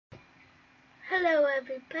Hello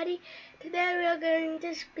everybody, today we are going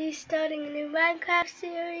to be starting a new Minecraft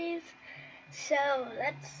series, so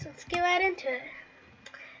let's get right into it.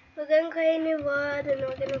 We're going to create a new world and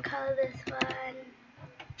we're going to call this one,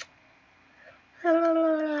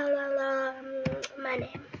 my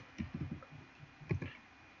name,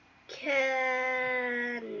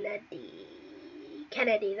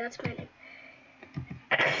 Kennedy, that's my name.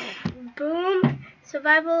 Boom.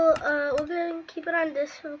 Survival, we're going to keep it on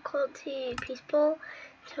difficulty peaceful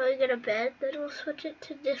until we get a bed, then we'll switch it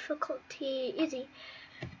to difficulty easy.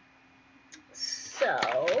 So,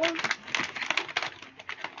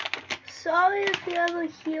 sorry if you ever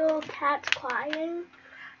hear cats crying.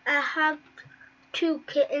 I have 2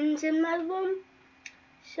 kittens in my room,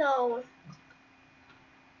 so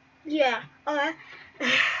yeah, alright.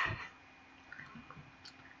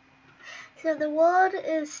 So the world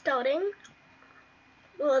is starting.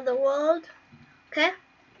 Well, the world, okay.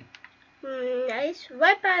 Nice,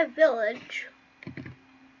 right by a village.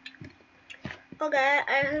 Okay,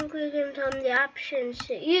 I think we can turn the options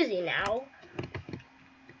to easy now.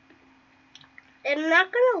 I'm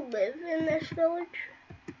not gonna live in this village.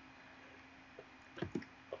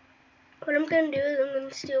 What I'm gonna do is I'm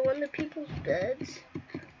gonna steal one of the people's beds.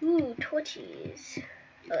 Ooh, torches.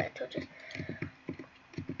 Okay, torches.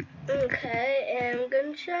 Okay, and I'm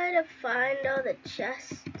gonna try to find all the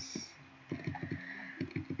chests.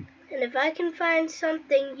 And if I can find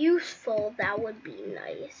something useful, that would be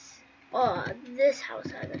nice. Oh, this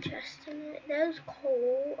house has a chest in it. That is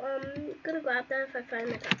cool. I'm gonna grab that if I find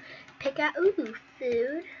like a pickaxe. Ooh,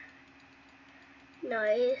 food.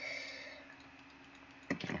 Nice.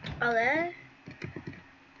 Okay.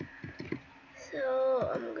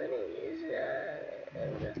 So I'm gonna use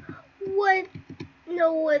what?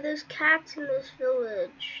 No way, there's cats in this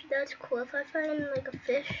village. That's cool. If I find like a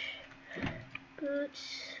fish,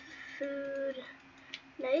 boots, food,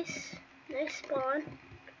 nice spawn.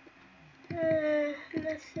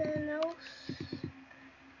 Nothing else.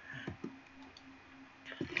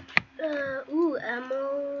 Ooh,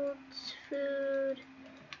 emeralds, food.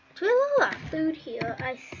 There's really a lot of food here.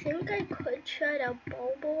 I think I could try to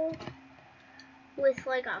bubble with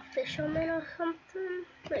like a fisherman or something.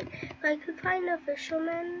 Like, if I could find a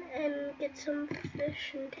fisherman and get some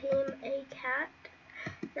fish and tame a cat,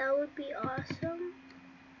 that would be awesome.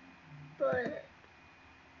 But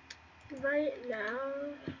right now,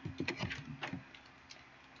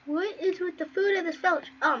 what is with the food of this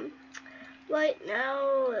village? Right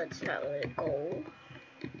now, it's not really a goal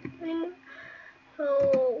anymore. So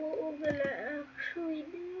what we're gonna actually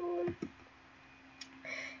do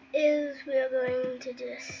is we are going to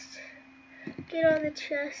just get all the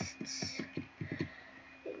chests,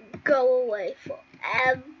 go away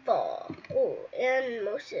forever. Oh, and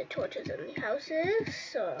most of the torches in the houses,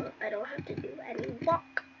 so I don't have to do any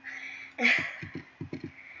walk.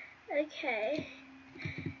 Okay,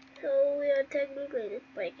 so we are technically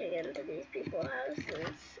just breaking into these people's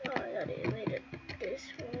houses. Oh, I already made it this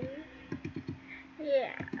one.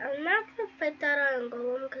 Yeah, I'm not gonna fight that on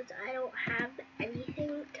Golem because I don't have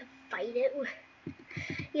anything to fight it with.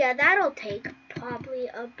 Yeah, that'll take probably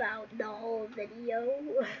about the whole video.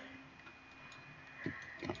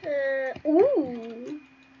 Ooh.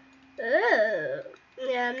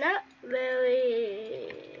 Yeah, I'm not very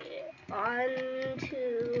on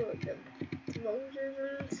to the roses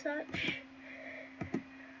and such.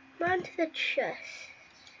 I'm on to the chest.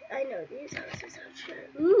 I know these houses have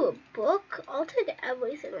chests. Ooh, a book? I'll take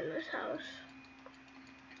everything in this house.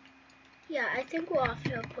 Yeah, I think we're off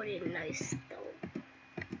to a pretty nice start.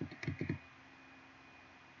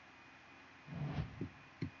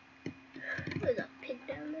 There's a pig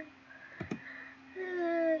down there.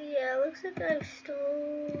 Yeah, looks like I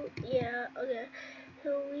stole. Yeah, okay. So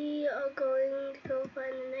we are going to go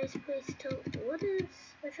find a nice place to. What is?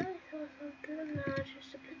 I thought I saw something. No, it's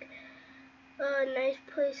just a pig. A nice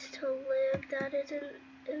place to live that isn't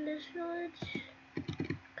in this village.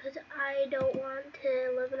 Because I don't want to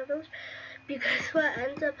live in a village. Because what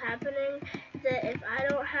ends up happening is that if I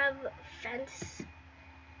don't have fence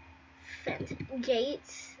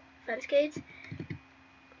gates,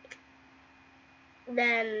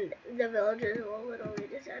 then the villagers will literally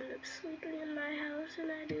just end up sleeping in my house,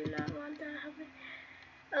 and I do not want that happening.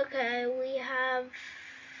 Okay, we have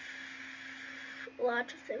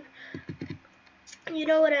lots of things. You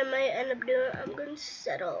know what I might end up doing? I'm going to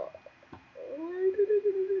settle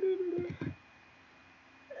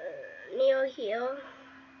near here.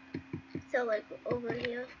 So like over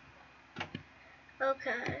here.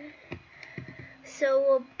 Okay. So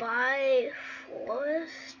we'll buy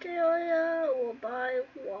forest area, we'll buy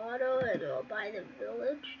water, and we'll buy the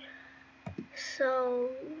village. So,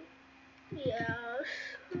 yeah.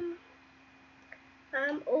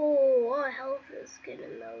 Oh, our health is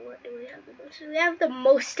getting low. What do we have the most? We have the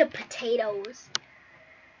most of potatoes.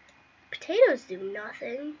 Potatoes do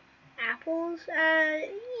nothing. Apples,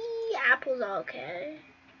 apples are okay.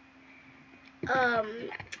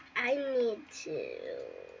 I need to,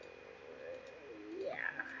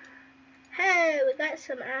 yeah. Hey, we got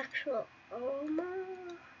some actual alma.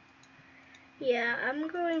 Yeah, I'm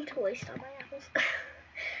going to waste all my apples.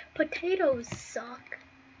 Potatoes suck.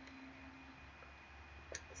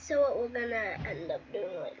 So what we're gonna end up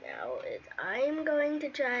doing right now is I'm going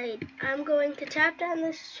to chop down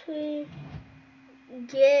this tree,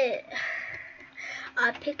 get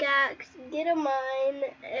a pickaxe, get a mine,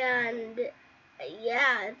 and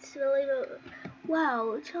yeah, it's really,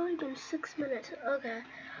 wow, it's only been 6 minutes. Okay,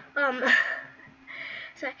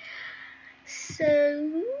 sorry.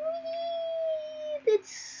 So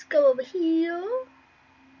let's go over here.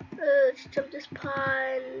 Let's jump this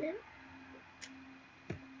pond.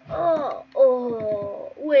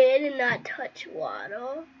 Oh, wait, I did not touch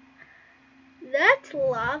water. That's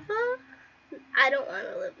lava? I don't want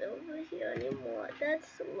to live over here anymore.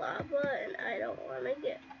 That's lava, and I don't want to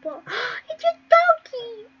get bought. It's a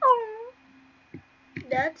donkey! Oh,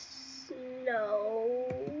 that's no.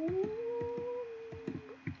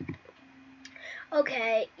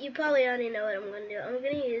 Okay, you probably already know what I'm going to do. I'm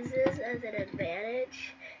going to use this as an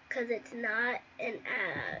advantage, because it's not an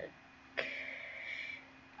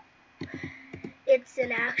it's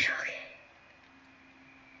an actual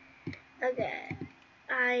game. Okay,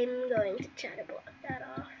 I'm going to try to block that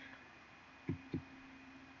off.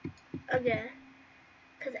 Okay,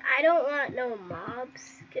 because I don't want no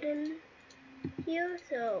mobs getting here,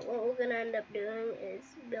 so what we're going to end up doing is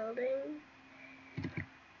building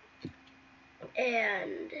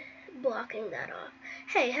and blocking that off.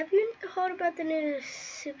 Hey, have you heard about the new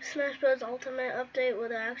Super Smash Bros. Ultimate update where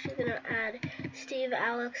they're actually going to add Steve,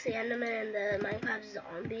 Alex, the Enderman, and the Minecraft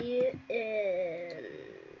Zombie in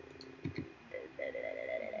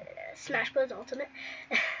Smash Bros. Ultimate?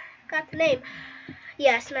 Got the name.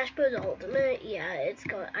 Yeah, Smash Bros. Ultimate. Yeah, it's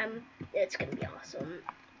gonna be awesome.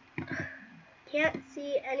 Can't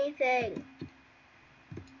see anything.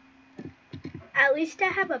 At least I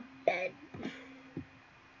have a bed.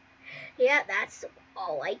 Yeah, that's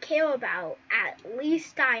all I care about. At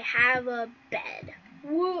least I have a bed.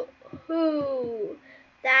 Woohoo!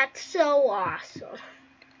 That's so awesome.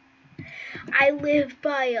 I live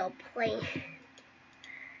by a plane.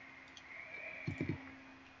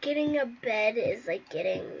 Getting a bed is like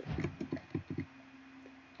getting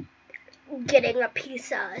a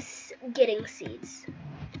piece of getting seeds.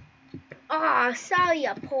 Aw, sorry,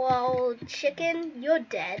 you poor old chicken. You're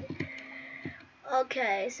dead.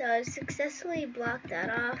 Okay, so I successfully blocked that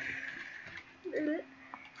off.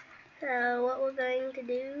 So what we're going to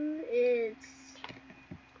do is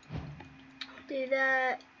do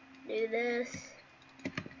that, do this,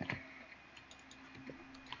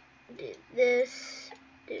 do this,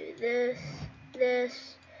 do this,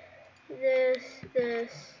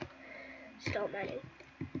 this, start mining.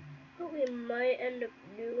 What we might end up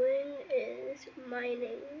doing is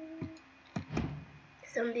mining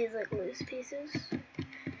some of these like loose pieces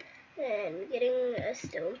and getting a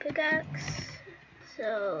stone pickaxe,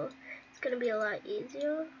 so it's gonna be a lot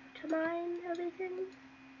easier to mine everything.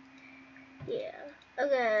 Yeah,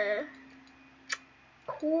 okay,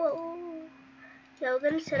 cool. Yeah, we're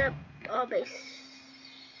gonna set up our base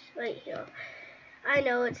right here. I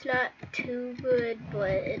know it's not too good,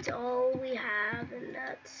 but it's all we have, and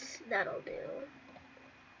that'll do.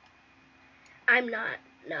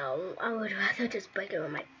 No, I would rather just break it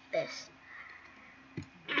with my fist.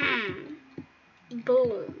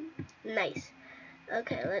 Boom. Nice.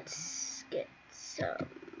 Okay, let's get some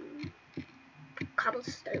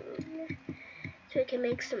cobblestone so we can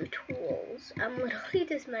make some tools. I'm literally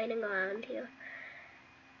just mining around here.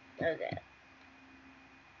 Okay.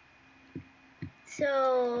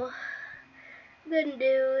 So what I'm gonna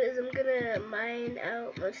do is I'm gonna mine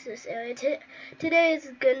out most of this area. Today is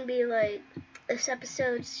gonna be like, this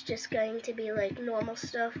episode's just going to be like normal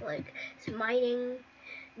stuff, like mining,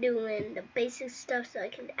 doing the basic stuff so I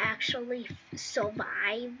can actually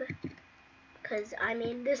survive. Because, I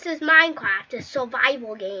mean, this is Minecraft, a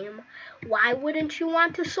survival game. Why wouldn't you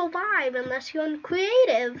want to survive unless you're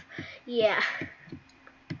creative? Yeah.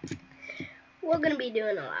 We're going to be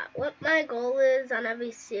doing a lot. What my goal is on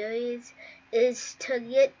every series is to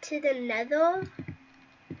get to the Nether,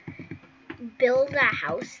 build a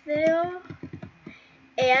house there,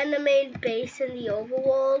 and the main base in the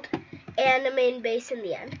overworld, and the main base in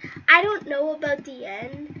the end. I don't know about the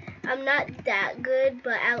end. I'm not that good,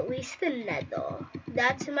 but at least the nether.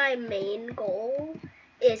 That's my main goal,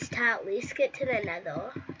 is to at least get to the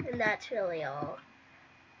nether. And that's really all.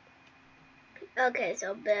 Okay,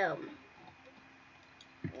 so boom.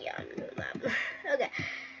 Yeah, I'm doing that. Okay,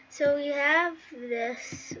 so we have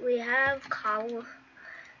this. We have cobblestone.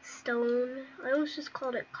 I almost just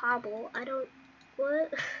called it cobble.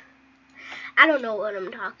 What? I don't know what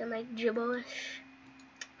I'm talking, like gibberish.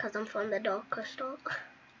 Because I'm from the Dark Crystal.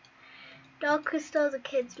 Dark Crystal is a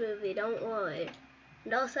kid's movie, don't worry.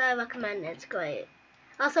 And also I recommend it, it's great.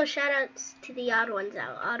 Also shout outs to the Odd Ones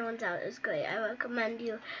Out. Odd Ones Out is great. I recommend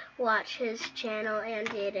you watch his channel and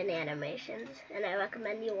Jaden Animations. And I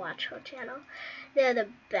recommend you watch her channel. They're the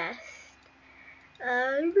best.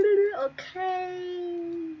 Okay.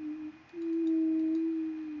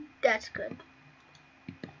 That's good.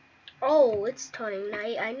 Oh, it's turning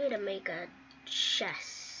night. I need to make a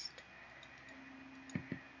chest.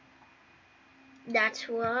 That's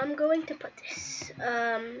where I'm going to put this.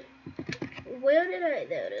 Where did I?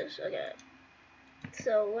 There it is. Okay.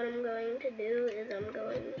 So what I'm going to do is I'm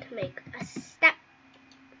going to make a step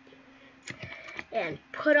and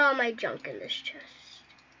put all my junk in this chest.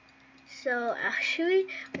 So actually,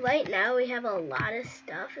 right now we have a lot of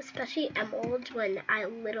stuff, especially emeralds, when I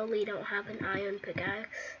literally don't have an iron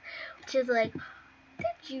pickaxe, which is like,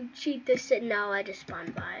 did you cheat this? No, I just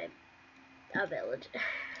spawned by a village.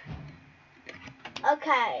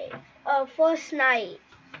 Okay, first night.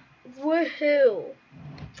 Woohoo!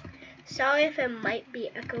 Sorry if it might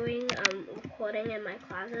be echoing. I'm recording in my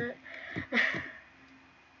closet.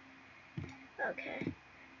 Okay.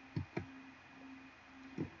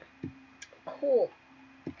 Cool.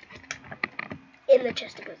 In the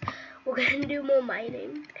chest it goes. We're gonna do more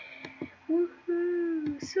mining.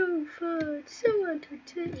 Woohoo! So fun, so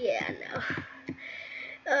entertaining. Yeah, no.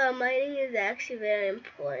 Mining is actually very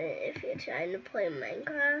important if you're trying to play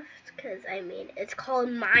Minecraft, because I mean, it's called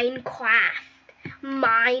Minecraft.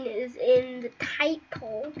 Mine is in the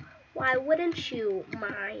title. Why wouldn't you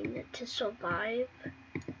mine to survive?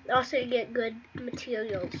 Also, you get good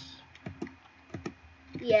materials.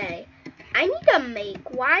 Yay. I need to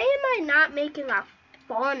make. Why am I not making a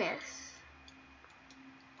furnace?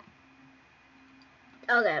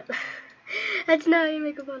 Okay. That's not how you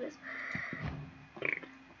make a furnace.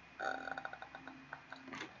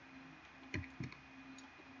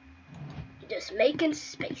 Just making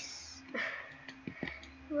space.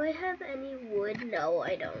 Do I have any wood? No,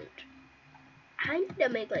 I don't. I need to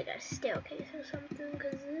make like a staircase or something,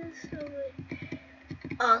 because this over...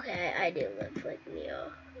 Okay, I do live like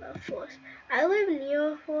near a forest. I live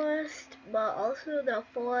near a forest, but also the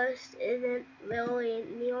forest isn't really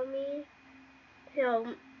near me.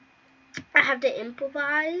 So I have to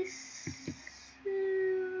improvise.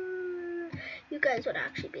 You guys would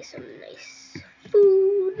actually be some nice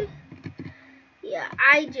food. Yeah,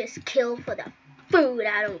 I just kill for the food.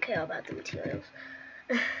 I don't care about the materials.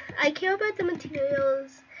 I care about the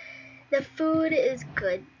materials. The food is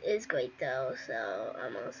great though, so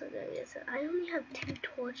I'm also gonna get some. I only have 2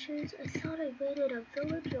 torches. I thought I raided a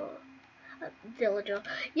villager. Villager.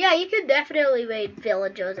 Yeah, you could definitely raid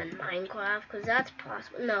villagers in Minecraft, because that's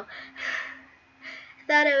possible. No. I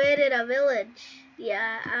thought I raided a village.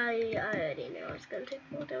 Yeah, I already knew I was gonna take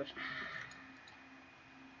photos.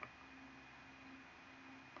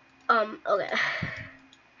 Okay.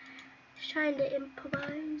 Just trying to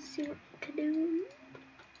improvise, see what we can do.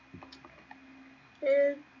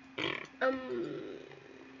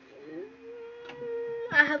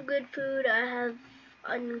 I have good food. I have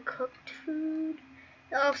uncooked food.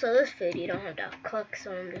 Also, this food you don't have to cook,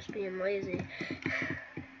 so I'm just being lazy.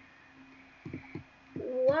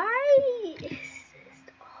 Why is this?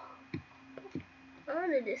 Oh, I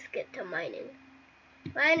want to just get to mining.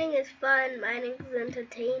 Mining is fun. Mining is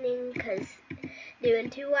entertaining, because doing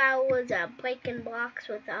 2 hours of breaking blocks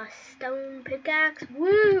with a stone pickaxe.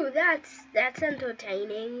 Woo! That's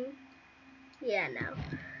entertaining. Yeah, no.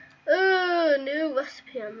 Oh, new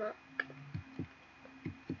recipe unlock.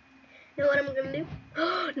 You know what I'm gonna do?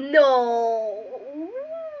 No!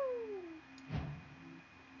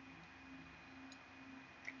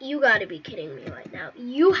 You gotta be kidding me right now.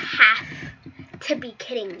 You have to be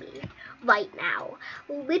kidding me right now.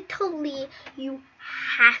 Literally, you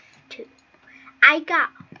have to. I got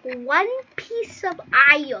 1 piece of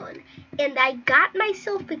iron, and I got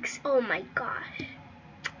myself oh my gosh.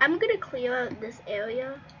 I'm gonna clear out this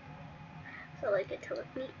area so like it to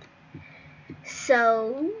look neat.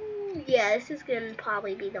 So yeah, this is gonna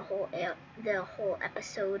probably be the whole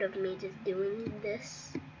episode of me just doing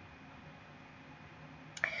this.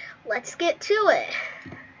 Let's get to it.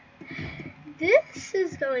 this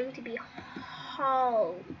is going to be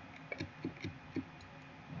hard.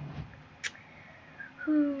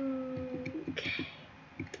 Okay.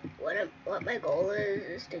 What my goal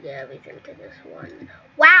is to get everything to this one.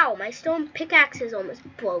 Wow, my stone pickaxe is almost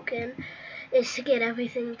broken. Is to get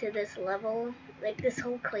everything to this level, like this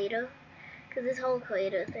whole crater, because this whole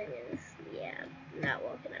crater thing is, yeah, not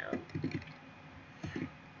working out.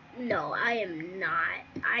 No, I am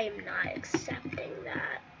not accepting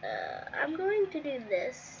that. I'm going to do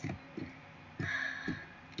this.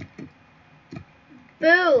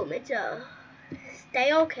 Boom! It's a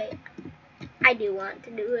stay okay. I do want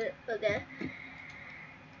to do it. Okay.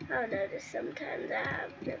 I'll notice sometimes I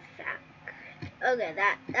have the fact. Okay,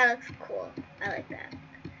 that looks cool. I like that.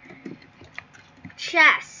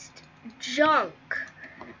 Chest, junk,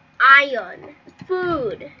 iron,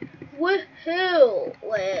 food. Woohoo!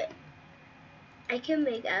 Wait. I can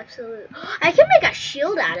make a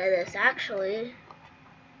shield out of this actually.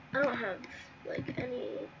 I don't have like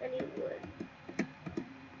any wood.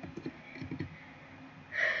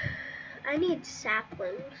 I need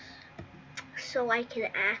saplings so I can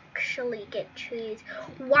actually get trees.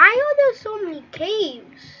 Why are there so many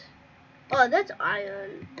caves? Oh, that's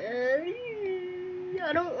iron.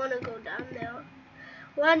 I don't want to go down there.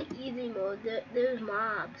 We're on easy mode. There's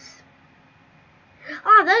mobs.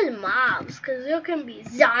 Oh, there's mobs, because there can be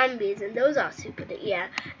zombies, and those are super, yeah.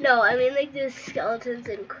 No, I mean, like, there's skeletons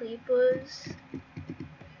and creepers,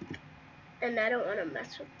 and I don't want to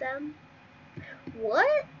mess with them.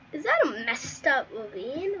 What? Is that a messed up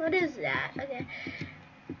ravine? What is that? Okay.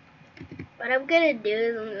 What I'm gonna do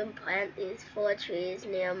is I'm gonna plant these 4 trees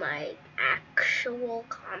near my actual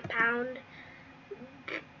compound.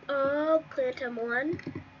 Oh, plant them 1,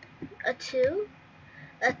 a 2,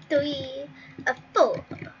 a 3, a 4.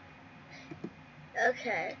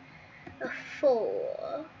 Okay, a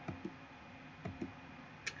 4.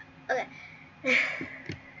 Okay.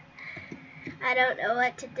 I don't know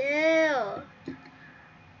what to do.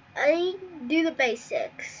 I do the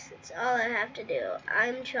basics. That's all I have to do.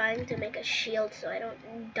 I'm trying to make a shield so I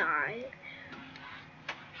don't die.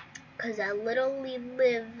 Because I literally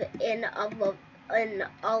live in a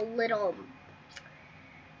little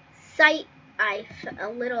site, a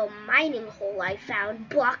little mining hole I found,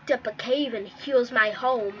 blocked up a cave, and here's my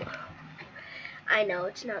home. I know,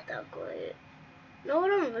 it's not that great. No,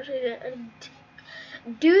 what I'm actually gonna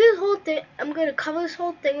do this whole thing. I'm gonna cover this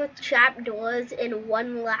whole thing with trapdoors and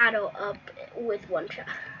 1 ladder up with 1 trap.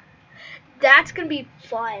 That's gonna be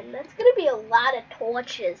fun. That's gonna be a lot of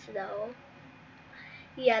torches, though.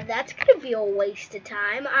 Yeah, that's gonna be a waste of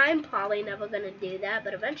time. I'm probably never gonna do that,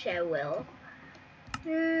 but eventually I will.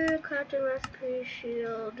 Crafting recipe,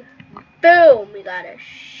 shield. Boom! We got a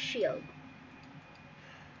shield.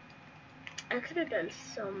 I could have done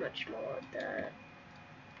so much more with that.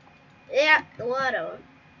 Yeah, the water.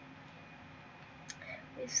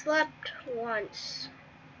 We slept once.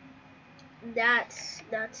 That's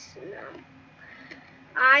no.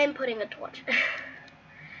 I'm putting a torch.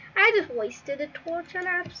 I just wasted a torch on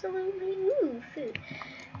absolutely food.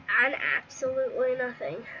 On absolutely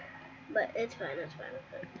nothing. But it's fine, it's fine, it's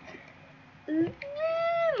fine.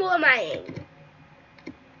 More mining.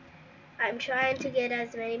 I'm trying to get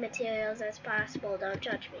as many materials as possible. Don't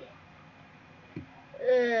judge me.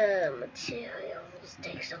 Materials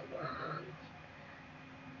take so long.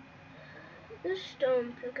 This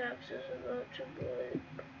stone pickaxe is about to break.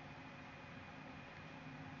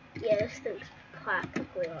 Yeah, this thing's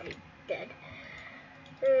practically already dead.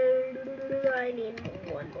 I need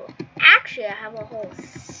 1 more. Actually, I have a whole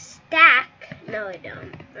stack. No, I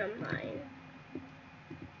don't. I'm lying.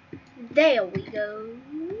 There we go.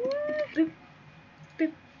 Boop,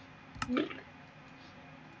 boop, boop.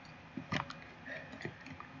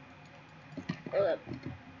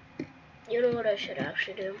 You know what I should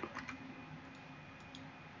actually do?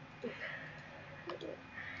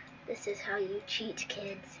 This is how you cheat,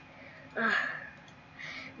 kids.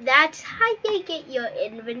 That's how you get your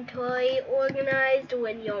inventory organized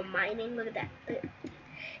when you're mining. Look at that.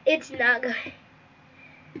 It's not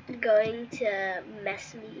going to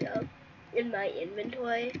mess me up in my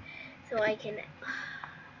inventory, so I can.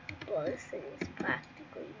 Well, this thing is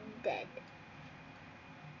practically dead.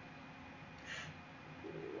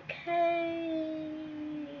 Okay.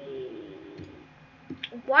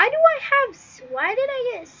 Why did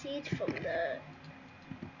I get seeds from the?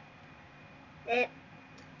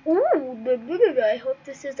 Ooh, I hope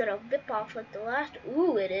this isn't a rip-off like the last.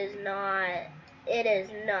 Ooh, it is not. It is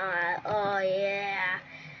not. Oh, yeah.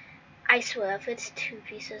 I swear, if it's 2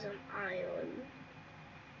 pieces of iron.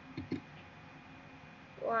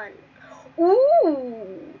 1.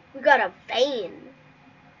 Ooh, we got a vein.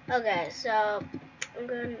 Okay, so I'm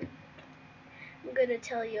gonna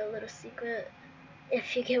tell you a little secret.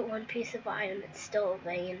 If you get one piece of iron, it's still a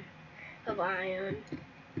vein of iron.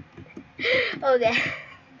 Okay.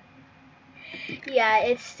 Yeah,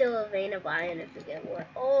 it's still a vein of iron if you get one.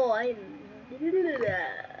 Oh, I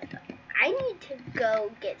need to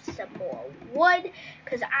go get some more wood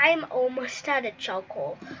because I'm almost out of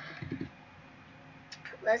charcoal.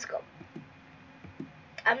 Let's go.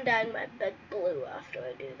 I'm dyeing my bed blue after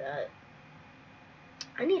I do that.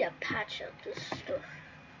 I need to patch up this stuff.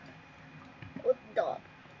 What the?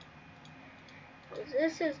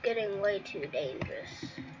 This is getting way too dangerous.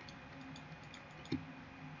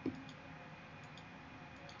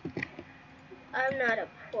 I'm not a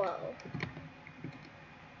pro.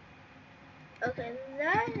 Okay,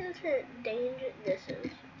 that isn't dangerous. This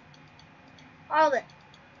is. All of it.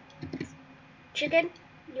 Chicken,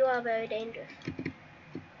 you are very dangerous.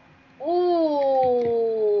 Ooh,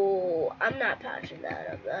 I'm not patching that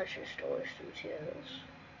up. That's just a waste of materials.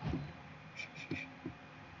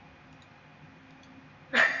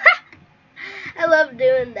 I love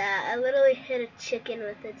doing that. I literally hit a chicken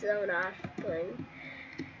with its own offspring.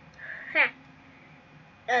 Ha.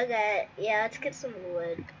 Okay, yeah, let's get some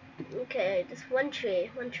wood. Okay, just one tree.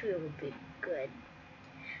 One tree would be good.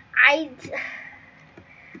 I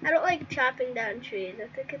don't like chopping down trees. I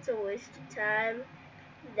think it's a waste of time.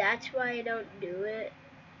 That's why I don't do it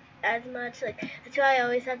as much. Like, that's why I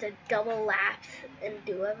always have to double lapse and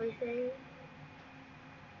do everything.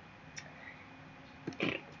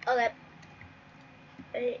 Okay.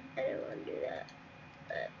 I don't want to do that.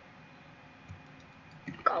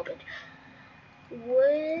 Garbage.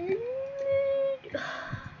 Wood.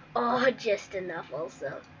 Oh, just enough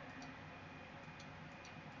also.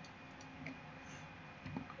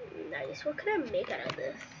 Nice. What can I make out of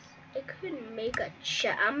this? I could make a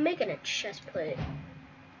chest. I'm making a chest plate.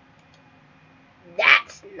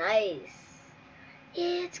 That's nice.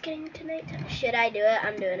 Yeah, it's getting to nighttime. Should I do it?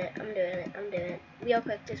 I'm doing it. I'm doing it. I'm doing it. Real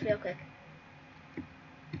quick, just real quick.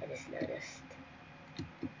 I just noticed.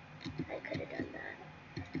 I could have done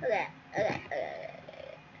that. Okay, okay.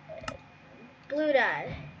 Blue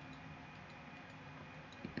dye.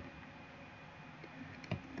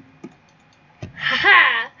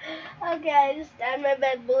 Haha! Okay, I just dyed my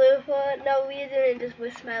bed blue for no reason and just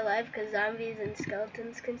risked my life because zombies and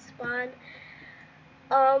skeletons can spawn.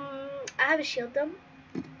 I have a shield though.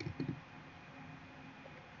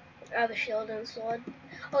 I have a shield and sword.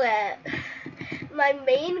 Okay, my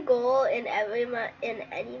main goal in any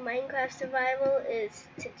Minecraft survival is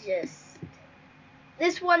to just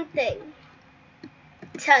this one thing,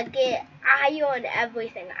 to get iron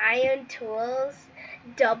everything, iron tools,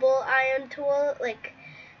 double iron tool, like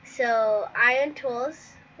so iron tools,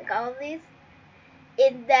 like all of these,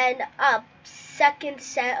 and then a second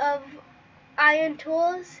set of iron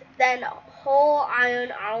tools, then whole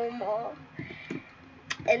iron armor.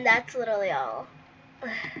 And that's literally all.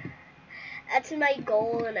 That's my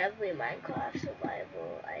goal in every Minecraft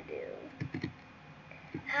survival I do.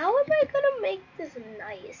 How am I gonna make this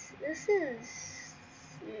nice? This is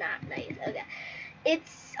not nice. Okay.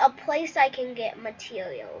 It's a place I can get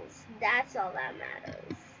materials. That's all that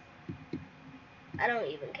matters. I don't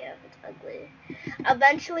even care if it's ugly.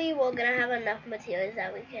 Eventually we're gonna have enough materials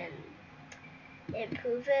that we can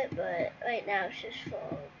improve it, but right now it's just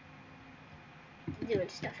for doing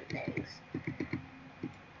stuff and things.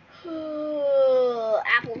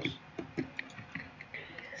 Apples.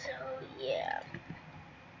 So yeah.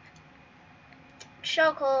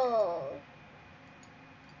 Charcoal.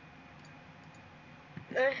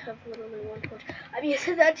 I have literally one torch. I'm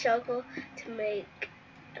using that charcoal to make.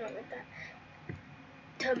 I don't like that.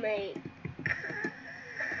 To make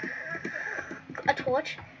a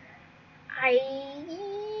torch. I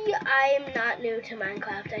am not new to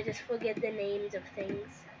Minecraft. I just forget the names of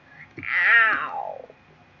things. Ow.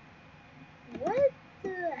 What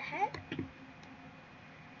the heck?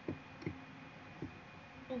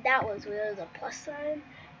 That was weird. A plus sign.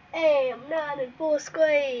 Hey, I'm not in 4th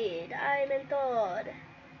grade. I'm in 3rd.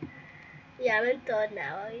 Yeah, I'm in 3rd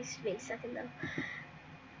now. I used to be in 2nd though.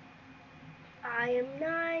 I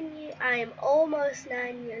am almost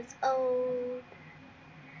 9 years old.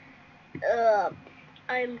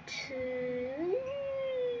 I'm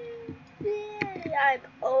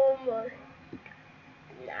almost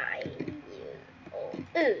 9 years old.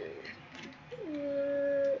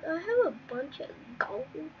 I have a bunch of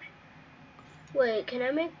gold. Wait, can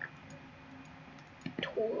I make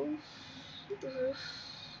tools?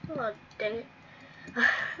 Oh, dang it.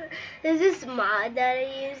 There's this mod that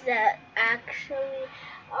I use that actually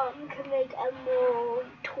can make emerald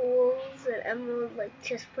tools and emerald like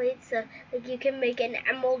chest plates. So like you can make an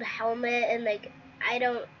emerald helmet and like I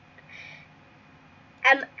don't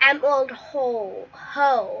emerald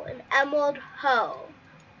an emerald hoe.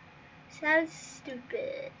 Sounds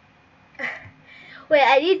stupid. Wait,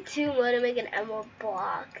 I need 2 more to make an emerald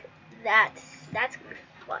block. That's gonna be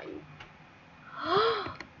fun.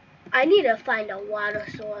 I need to find a water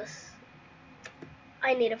source.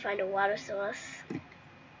 I need to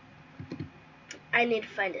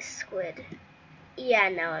find a squid. Yeah,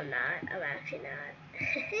 no, I'm not. I'm actually not.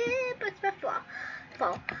 But it's my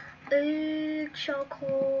fall.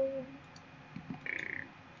 Charcoal.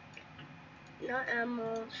 Not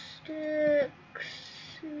emerald sticks.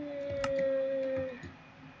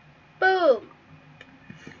 Boom.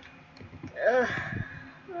 Ugh.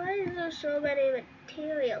 Why is there so many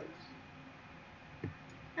materials?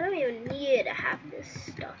 I don't even need to have this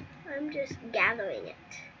stuff. I'm just gathering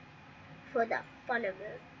it for the fun of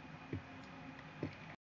it.